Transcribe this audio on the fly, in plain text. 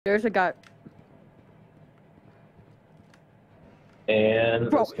There's a guy.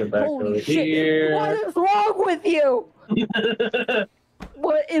 And let's get back over Holy shit! here. What is wrong with you?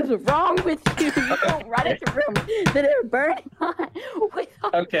 What is wrong with you? You don't run into rooms that are burning on.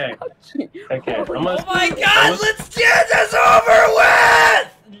 Okay. Okay. Oh my god, let's get this over with!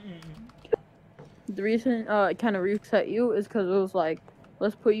 The reason it kind of reset you is because it was like,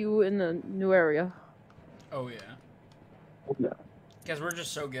 let's put you in the new area. Oh yeah. Because we're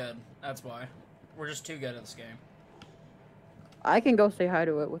just so good. That's why. We're just too good at this game. I can go say hi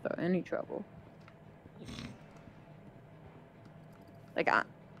to it without any trouble. Like, I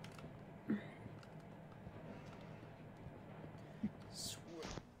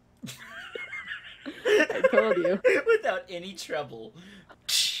told you. Without any trouble.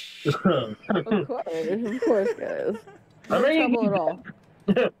 Of course, guys. No trouble at all.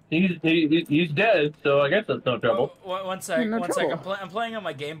 He's dead, so I guess that's no trouble. Oh, one sec. I'm playing on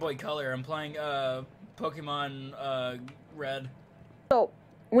my Game Boy Color. I'm playing Pokemon Red. So,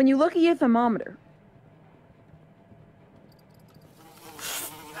 when you look at your thermometer.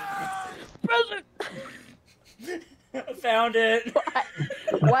 Present! I found it!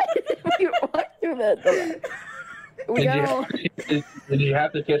 Why did we walk through that door? Did you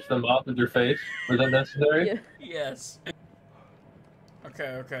have to kiss them off with your face? Was that necessary? Yeah. Yes.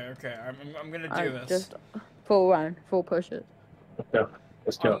 Okay. I'm gonna do this. Just full run, full push it.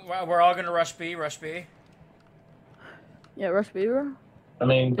 Let's go. We're all gonna rush B, rush B. Yeah, rush B, bro. I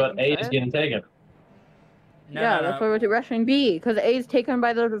mean, but A is getting taken. No, that's why we're rushing B, because A is taken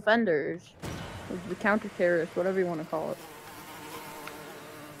by the defenders. The counter-terrorists, whatever you want to call it.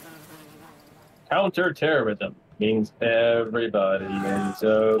 Counter-terrorism means everybody is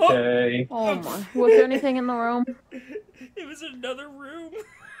okay. Oh my. Was there anything in the room? It was another room.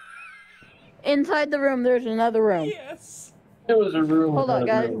 Inside the room, there's another room. Yes. It was a room. Hold on,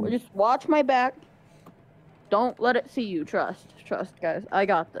 guys. Just watch my back. Don't let it see you. Trust, guys. I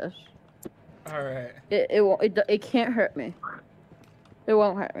got this. All right. It can't hurt me. It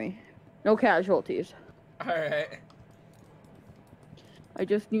won't hurt me. No casualties. All right. I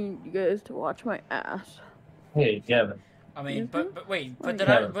just need you guys to watch my ass. Hey, Gavin. I mean, but wait, but then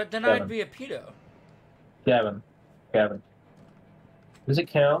Gavin. I'd be a pedo. Gavin. Does it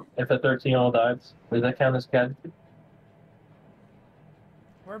count if a 13-year-old dies? Does that count as casualty?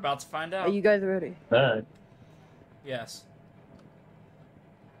 We're about to find out. Are you guys ready? All right. Yes.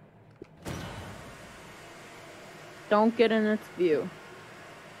 Don't get in its view.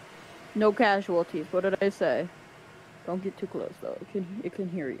 No casualties. What did I say? Don't get too close though. It can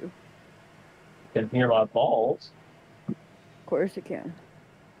hear you. Can hear my balls. Of course it can.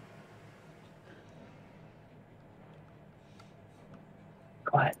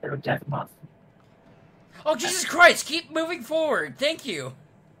 Quiet, they're death moth. Oh Jesus Christ! Keep moving forward. Thank you.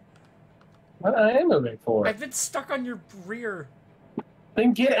 Well, I am moving forward. I've been stuck on your rear.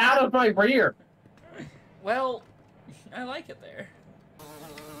 Then get out of my rear. Well, I like it there.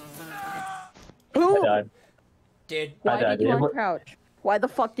 Who? I died. Why did you uncrouch? Why the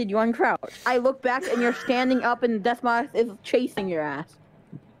fuck did you uncrouch? I look back and you're standing up and Deathmoth is chasing your ass.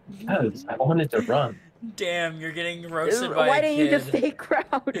 Because I wanted to run. Damn, you're getting roasted by a kid. Why didn't you just stay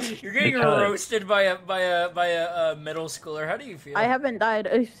crouched? You're getting roasted by a middle schooler. How do you feel? I haven't died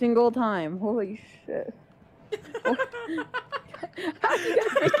a single time. Holy shit. How do you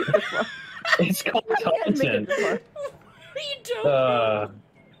guys make it this far? It's called content. What are you doing?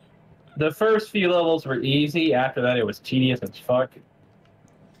 The first few levels were easy. After that, it was tedious as fuck.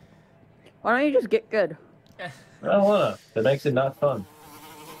 Why don't you just get good? I don't wanna. That makes it not fun.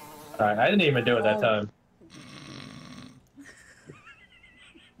 Alright, I didn't even do it that time.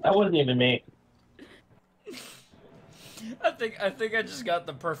 That wasn't even me. I think I just got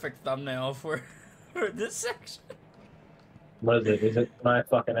the perfect thumbnail for this section. What is it? Is it my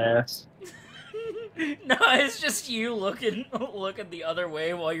fucking ass? No, it's just you looking the other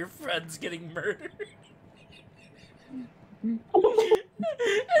way while your friend's getting murdered.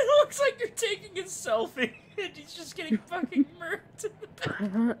 It looks like you're taking a selfie and he's just getting fucking murdered.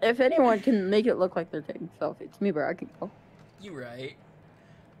 If anyone can make it look like they're taking a selfie, it's me, bro. I can go. You right.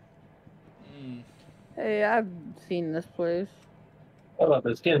 Hey, I've seen this place. How about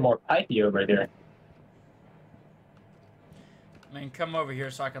this? Getting more pipey over here. Man, come over here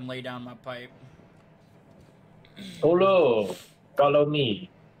so I can lay down my pipe. Hello, follow me.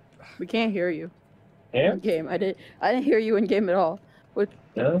 We can't hear you. Yeah? In game, I didn't hear you in game at all. Which?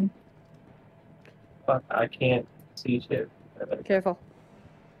 Yeah? Fuck, I can't see shit. Careful.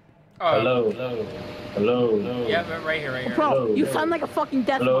 Oh. Hello. Yeah, but right here. Bro, hello, you sound like a fucking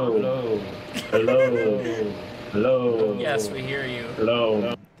death Hello. moth. Hello. Yes, we hear you.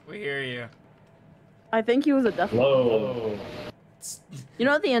 Hello. We hear you. I think he was a death moth. Whoa. You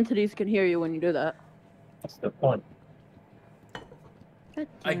know the entities can hear you when you do that. That's the point. God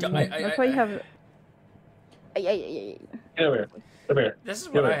I damn don't- it. That's why you have. Get over here. Come here. This is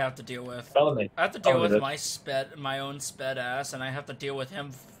Get what over I here. have to deal with. Follow me. I have to deal Follow with me. my own sped ass, and I have to deal with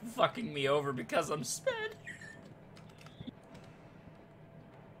him fucking me over because I'm sped.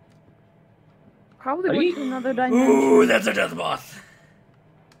 Probably Are went you- to another dimension. Ooh, that's a death moth.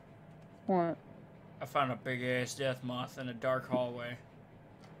 What? I found a big ass death moth in a dark hallway.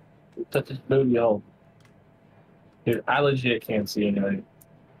 Such a booty hole. Dude, I legit can't see anything.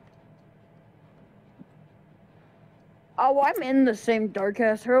 Oh, I'm in the same dark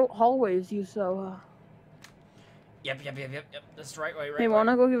ass hallway as you, so. Yep. That's the right way, right Hey, way.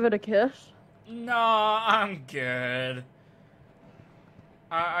 wanna go give it a kiss? No, I'm good.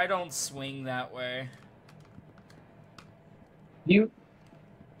 I don't swing that way. You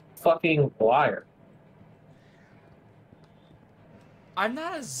fucking liar. I'm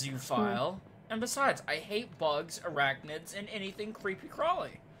not a zoophile. And besides, I hate bugs, arachnids, and anything creepy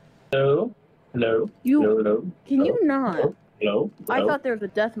crawly. No. No. You- No, no. Can no, you not? No. No. I no. thought there was a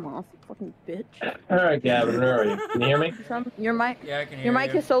death moth, you fucking bitch. Alright, Gavin, where are you? Can you hear me? Your mic, Yeah, I can hear your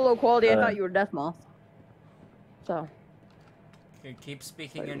mic you. is so low quality. I Uh. thought you were death moth. So. Okay, keep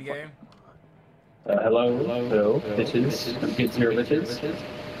speaking in game. Hello? Hello? Bitches? Get your bitches? Okay,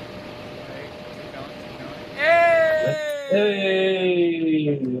 keep going. Hey!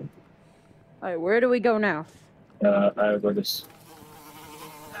 Hey! Alright, where do we go now? I go this.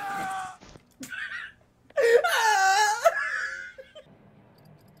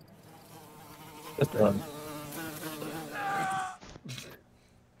 This one.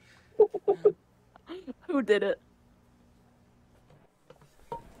 Who did it?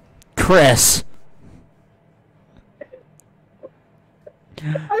 Chris.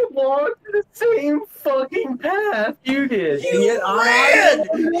 I walked the same fucking path you did. and You yet ran!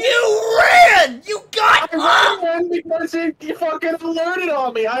 You ran! You got I up! ran because it fucking alerted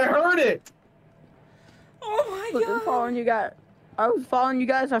on me. I heard it. Oh my Look, I'm god! following you guys. I was following you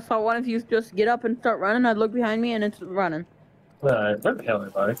guys. I saw one of you just get up and start running. I look behind me and it's running. Alright, where the hell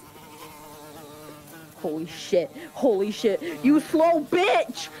am I? Holy shit. Holy shit. You slow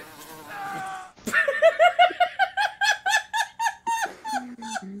bitch!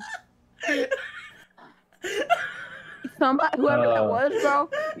 Somebody, whoever that was, bro,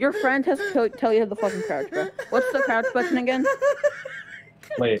 your friend has to tell you the fucking crouch, bro. What's the crouch button again?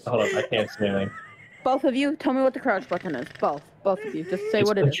 Wait, hold on. I can't see anything. Both of you, tell me what the crouch button is. Both of you. Just say It's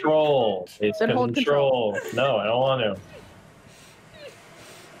what it is. control. It's Then hold control. No, I don't want to.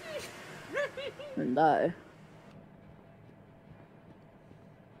 And die.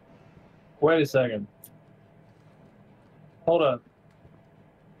 Wait a second. Hold up.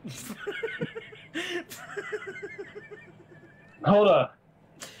 Hold up.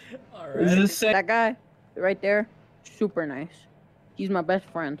 Is Alright. this same? That guy, right there, super nice. He's my best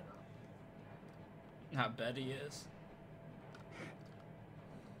friend. I bet he is.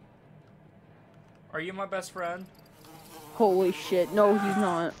 Are you my best friend? Holy shit. No, he's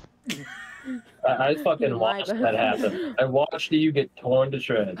not. I fucking You're watched lying. that happen. I watched you get torn to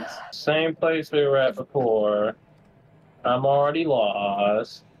shreds. Same place we were at before. I'm already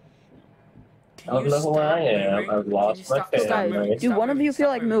lost. I don't know where I am. I've lost my family. Do one of you feel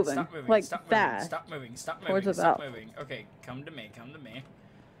like moving? Like that? Stop moving. Stop Towards moving. the Stop south. moving. Okay, come to me. Come to me.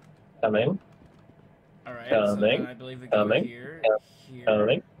 Coming, Alright, so Coming. then I believe we go Coming. here. Here.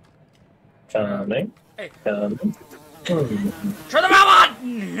 coming, coming, Hey. coming. Turn the valve on!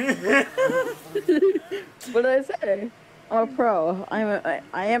 What did I say? I'm a pro.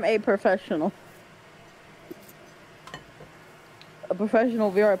 I am a professional. A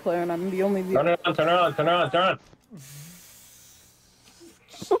professional VR player, and I'm the only Turn VR. it on, turn it on, turn it on, turn it on.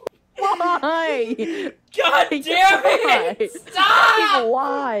 Why? God damn it! Stop!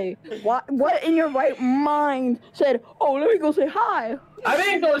 Why? Why? What in your right mind said, "Oh, let me go say hi"? I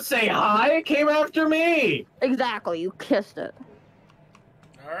didn't go say hi. It came after me. Exactly. You kissed it.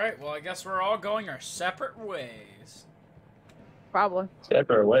 Alright, well, I guess we're all going our separate ways. Probably.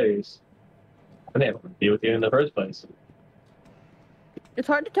 Separate ways. I didn't have to be with you in the first place. It's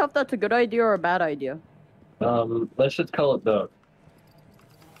hard to tell if that's a good idea or a bad idea. Let's just call it Doug.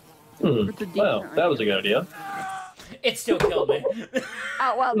 It's a decent Well, that was a idea. good idea. It still killed me.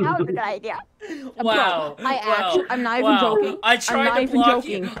 Oh well, that was a good idea. Wow. Bro, I'm not even wow. joking. I I'm tried not to even block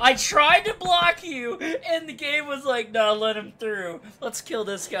joking. you. I tried to block you, and the game was like, "No, let him through. Let's kill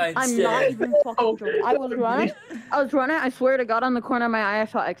this guy I'm instead." not even fucking joking. I was running. I swear to God, on the corner of my eye, I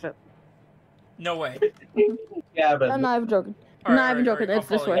saw exit. No way. Gavin, I'm not even joking. Not even joking. It's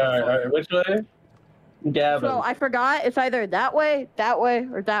this way. Alright, which way? Gavin. So I forgot. It's either that way,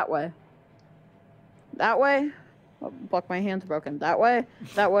 or that way. That way. Oh, fuck, my hand's broken. That way,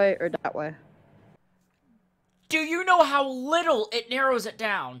 or that way. Do you know how little it narrows it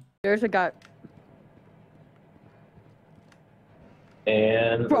down? There's a guy.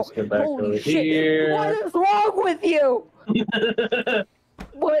 And Bro, let's get back over shit. here. What is wrong with you?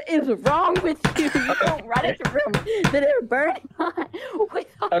 What is wrong with you? You don't run into rooms that are burning hot.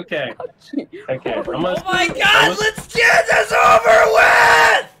 Okay. Okay. Oh my god, let's get this over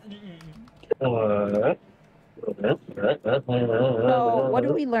with! So, what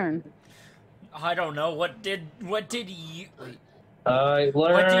did we learn? I don't know. What did you... I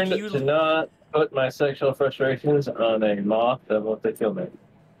learned to not put my sexual frustrations on a moth that wants to kill me.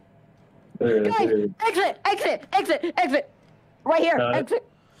 Guys, exit! Right here, exit.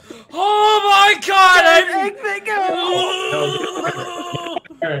 Oh my god! Exit, go!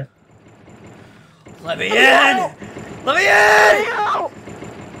 Let me in! Let me in!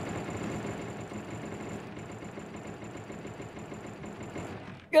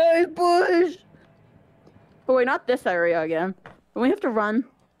 Guys, push! Oh wait, not this area again. We have to run.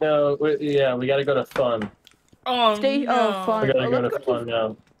 No, yeah, we gotta go to fun. Oh, Stay, no. fun. We gotta go to fun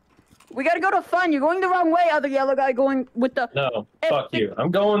now. We gotta go to fun. You're going the wrong way, other yellow guy going with the... No, fuck you. I'm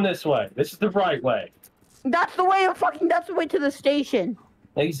going this way. This is the right way. That's the way that's the way to the station.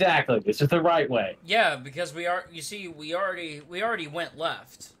 Exactly. This is the right way. Yeah, because we already went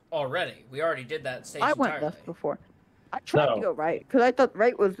left already. We already did that station I went entirely. left before. I tried to go right, because I thought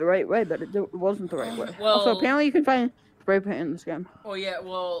right was the right way, but it wasn't the right way. Also, apparently you can find spray paint in this game. Well, yeah,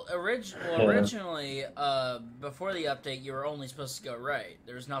 originally, before the update, you were only supposed to go right.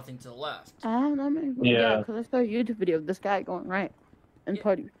 There was nothing to the left. Yeah, because I saw a YouTube video of this guy going right and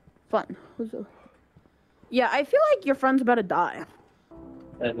party. Fun. Yeah, I feel like your friend's about to die.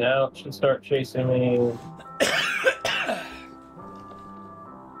 And now it should start chasing me.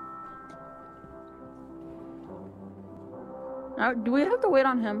 Now, do we have to wait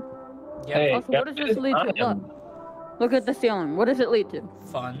on him? Yeah. Hey, Also, what does this lead to? Look at the ceiling. What does it lead to?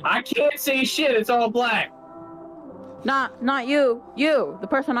 Fun. I can't see shit. It's all black. Not you. You, the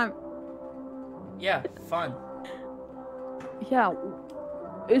person I'm... Yeah, fun. Yeah.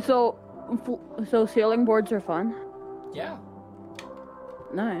 So ceiling boards are fun? Yeah.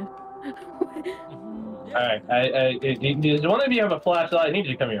 Nice. Alright, does one of you have a flashlight? I need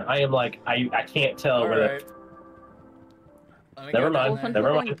you to come here. I am like, I can't tell where Alright. Never mind.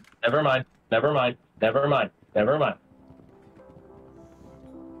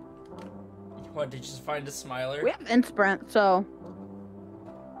 What, did you just find a smiler? We have Insprint, so...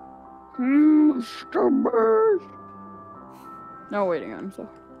 Mr. Burst. No waiting on him, so...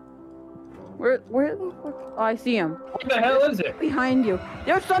 Where the fuck? Oh, I see him. What the hell is it? Behind you.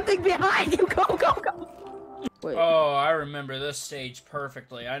 There's something behind you. Go. Wait. Oh, I remember this stage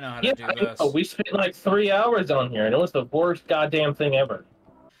perfectly. I know how to do this. We spent like 3 hours on here, and it was the worst goddamn thing ever.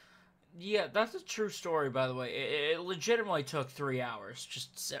 Yeah, that's a true story, by the way. It legitimately took 3 hours.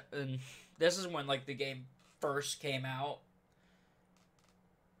 And this is when, like, the game first came out.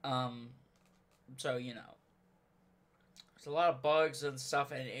 So, you know. There's a lot of bugs and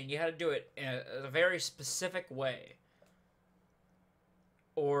stuff, and you had to do it in a very specific way.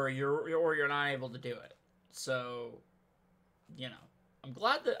 Or you're not able to do it. So, you know. I'm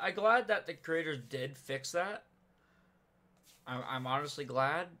glad that the creators did fix that. I'm honestly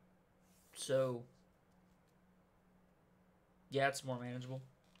glad. So, yeah, it's more manageable.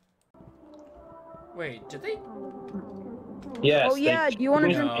 Wait, did they? Yes. Oh yeah, do you want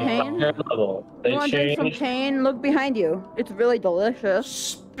to drink pain? They You want to drink some pain? Look behind you. It's really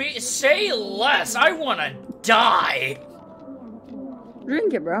delicious. Say less. I want to die.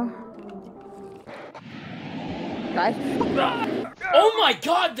 Drink it, bro. Guys. Oh my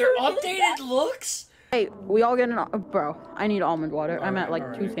god, their updated looks? Hey, we all get an... bro, I need almond water. I'm at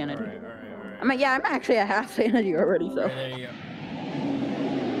like 2 sanity. I'm actually at half sanity already, so... There you go.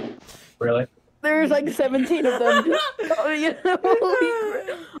 Really? There's like 17 of them. Oh, you know,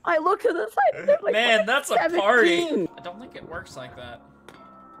 I look to the side. There's like Man, that's 17. a party. I don't think it works like that.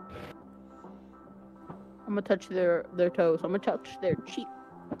 I'm gonna touch their toes. I'm gonna touch their cheeks.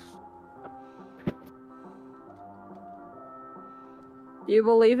 Do you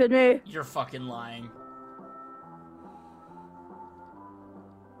believe in me? You're fucking lying.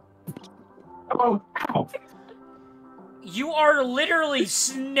 Oh, ow. You are literally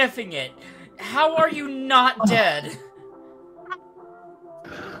sniffing it. How are you not dead?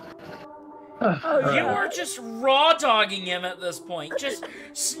 You are just raw dogging him at this point. Just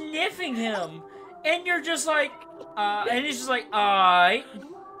sniffing him. And you're just like, and he's just like, alright.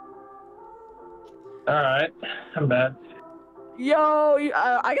 Alright, I'm bad. Yo,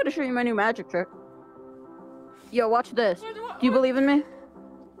 I gotta show you my new magic trick. Yo, watch this. Do you believe in me?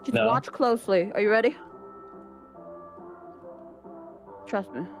 Just No. watch closely. Are you ready?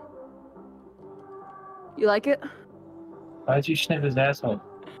 Trust me. You like it? Why'd you sniff his asshole?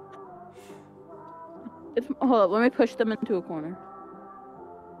 Hold up, let me push them into a corner.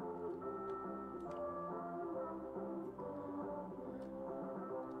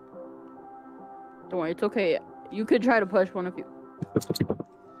 Don't worry, it's okay. You could try to push one if you.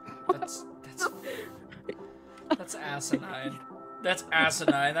 That's asinine. That's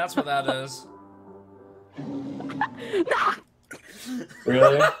asinine. That's what that is.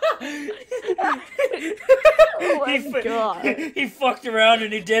 Really? Oh my god. He fucked around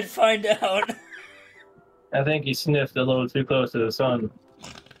and he did find out. I think he sniffed a little too close to the sun.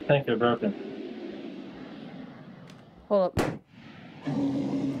 I think they're broken. Hold up.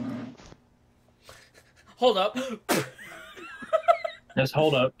 Hold up. Just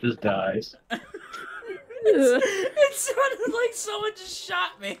hold up, just dies. It sounded like someone just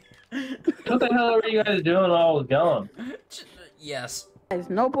shot me. What the hell were you guys doing while I was gone? Yes. Guys,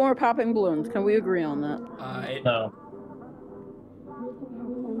 no more popping balloons. Can we agree on that? No.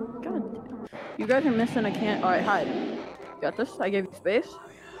 God. You guys are missing a can. Alright, hide. Got this? I gave you space.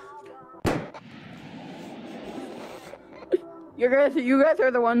 You guys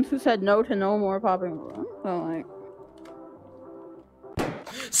are the ones who said no to no more popping balloons. So, like.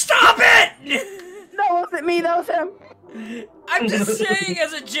 Stop it! That wasn't me, that was him. I'm just saying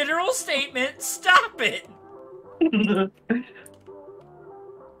as a general statement, stop it!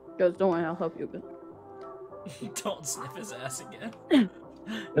 Guys, don't worry, I'll help you. Don't sniff his ass again.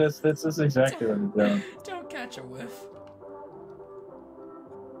 This is exactly what he's doing. Don't catch a whiff.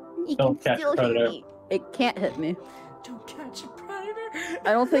 He Don't can catch still a predator. hit me. It can't hit me. Don't catch a predator.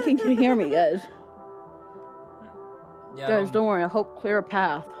 I don't think he can hear me, guys. Yeah, Guys, don't worry, I'll help clear a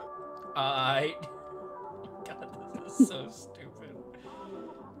path. God, this is so stupid.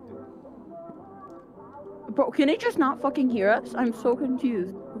 Bro, can it just not fucking hear us? I'm so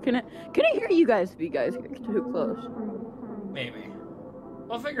confused. Can it hear you guys if you guys get too close? Maybe.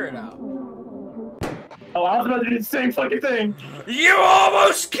 We'll figure it out. Oh, I was about to do the same fucking thing! You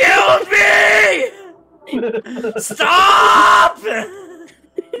almost killed me! Stop!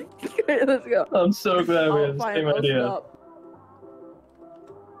 Okay, let's go. I'm so glad we Oh, had the fine, same let's idea. stop.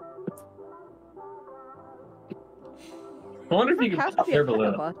 I wonder if you Has can to pop be their ahead of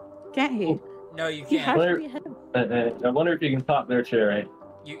balloon. us. Can't he? No, you He has can't. to be ahead of us. I wonder if you can pop their cherry.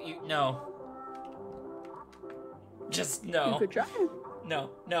 No. Just You no. could try.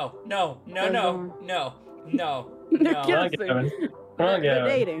 No. Come on, Gavin. Come on, They're Gavin.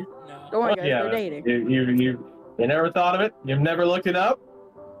 dating. No. Don't worry, Come on, guys, they're Gavin. dating. You never thought of it? You've never looked it up?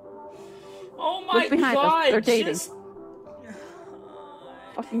 Oh my Look behind us, god, they're dating. just...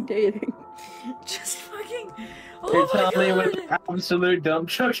 Fucking dating. Just fucking... You're Oh my telling me with god! absolute dump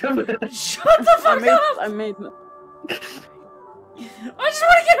truck of it. Shut the fuck up! I made. I just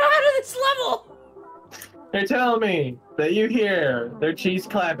want to get out of this level! You're telling me that you hear their cheese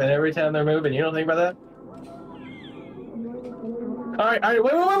clapping every time they're moving. You don't think about that? Alright,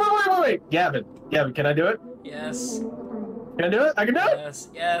 wait. Gavin, can I do it? Yes. Can I do it? I can do it?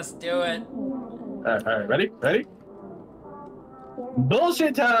 Yes, do it. Alright, ready?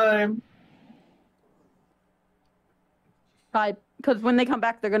 Bullshit time! Hide, because when they come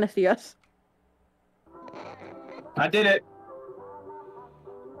back, they're gonna see us. I did it.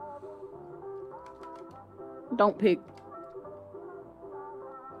 Don't peek.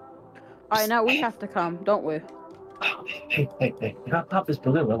 Alright, now we have to come, don't we? Oh, hey. If I pop this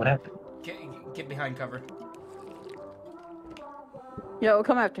balloon, what would happen? Get behind cover. Yeah, we'll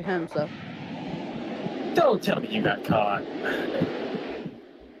come after him, so. Don't tell me you got caught.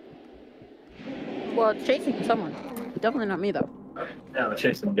 Well, it's chasing someone. Definitely not me, though. Now I'm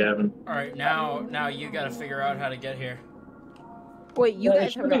chasing Gavin. Alright, now you gotta figure out how to get here. Wait, you It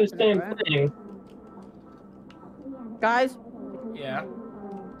guys should have be the gotten same it, right? thing. Guys, Yeah.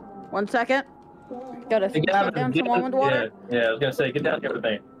 1 second. Gotta Hey, get Gavin, down some warm water. Yeah, I was gonna say, get down,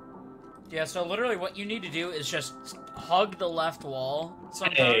 everything. Yeah, so literally what you need to do is just hug the left wall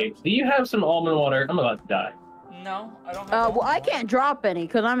sometimes. Hey, do you have some almond water? I'm about to die. No, I don't have Well, I can't drop any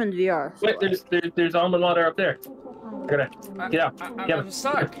because I'm in VR. So Wait, there's almond water up there. Get out. Gavin. I'm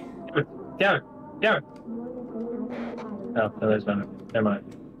stuck. Gavin. Oh, no, there's none. Never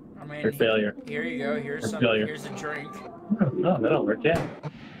mind. I mean, Your failure. Here you go. Here's failure. Here's a drink. Oh, that'll work, yeah.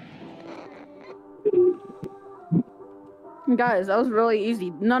 Guys, that was really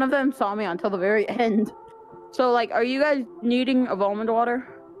easy. None of them saw me until the very end. So, like, are you guys needing of almond water?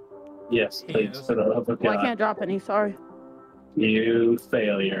 Yes, please. Yes. For the love of Well, I God. can't drop any, sorry. You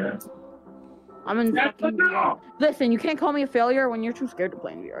failure. I'm in fucking VR. Listen, you can't call me a failure when you're too scared to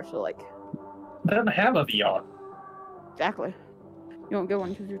play in VR, so, like... I don't have a VR. Exactly. You don't get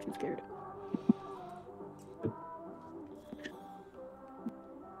one because you're too scared.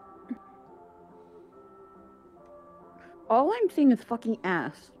 All I'm seeing is fucking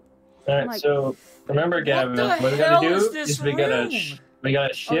ass. Alright, Like- so remember, Gavin, the what we hell gotta do is this we gotta room? we gotta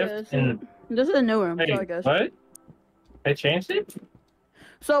Okay, shift so and this is a new room, hey, sorry guys. what? They changed it?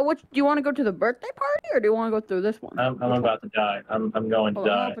 So, which do you want to go to the birthday party or do you want to go through this one? I'm about to die. I'm going to Hold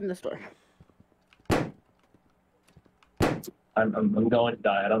on, I'll die. open this door. I'm going to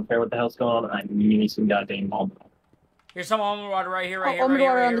die. I don't care what the hell's going on. I need some goddamn almond. Here's some almond water right here, right here. Almond right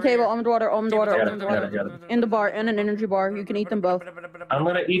water here, on the right here, table. right Almond water. Almond water. here. Almond water. In the bar and an energy bar. You can eat them both. I'm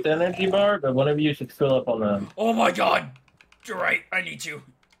gonna eat the energy bar, but one of you should fill up on them. Oh my god! You're right. I need you.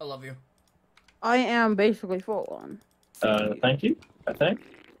 I love you. I am basically full on. Thank you. I think.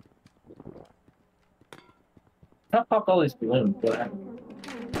 I popped all these balloons. What happened?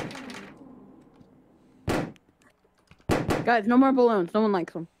 Guys, no more balloons. No one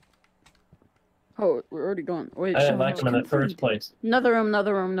likes them. Oh, we're already gone. Wait, I didn't so- like them in the first place. Another room.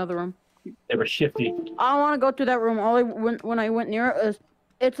 Another room. Another room. They were shifty. I don't want to go through that room. All I when I went near it is,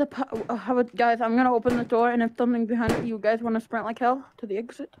 it's a. How about, guys? I'm gonna open the door, and if something behind it, you guys want to sprint like hell to the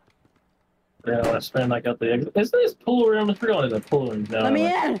exit? Yeah, let's spend like out the exit. Is this pool room? Let's go into the pool room now. Let me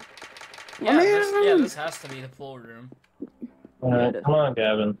in. Yeah, Let me in. this has to be the pool room. Alright, come on,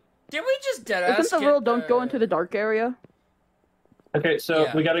 Gavin. Did we just deadass Isn't the rule don't go into the dark area? Okay, so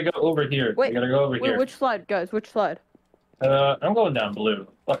Yeah. we gotta go over here. Wait, we gotta go over Wait, here. which slide, guys? Which slide? I'm going down blue.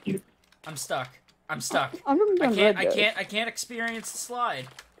 Fuck you. I'm stuck. I'm stuck. I'm going I down can't. red, guys. I can't experience the slide.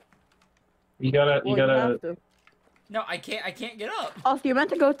 You gotta. Well, You gotta. have to. No, I can't. I can't get up. Also, you meant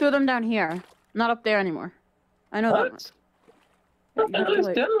to go through them down here, not up there anymore. I know that. What? What the hell is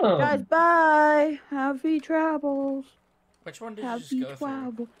Wait. down? Guys, bye. Happy travels. Which one did you Happy just go through?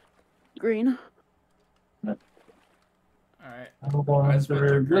 travels. Green. All right. I'm going I just went through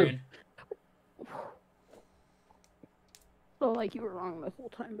through blue. green. So, like, you were wrong this whole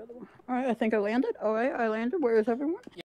time, by the way. Alright, I think I landed. Alright, I landed. Where is everyone?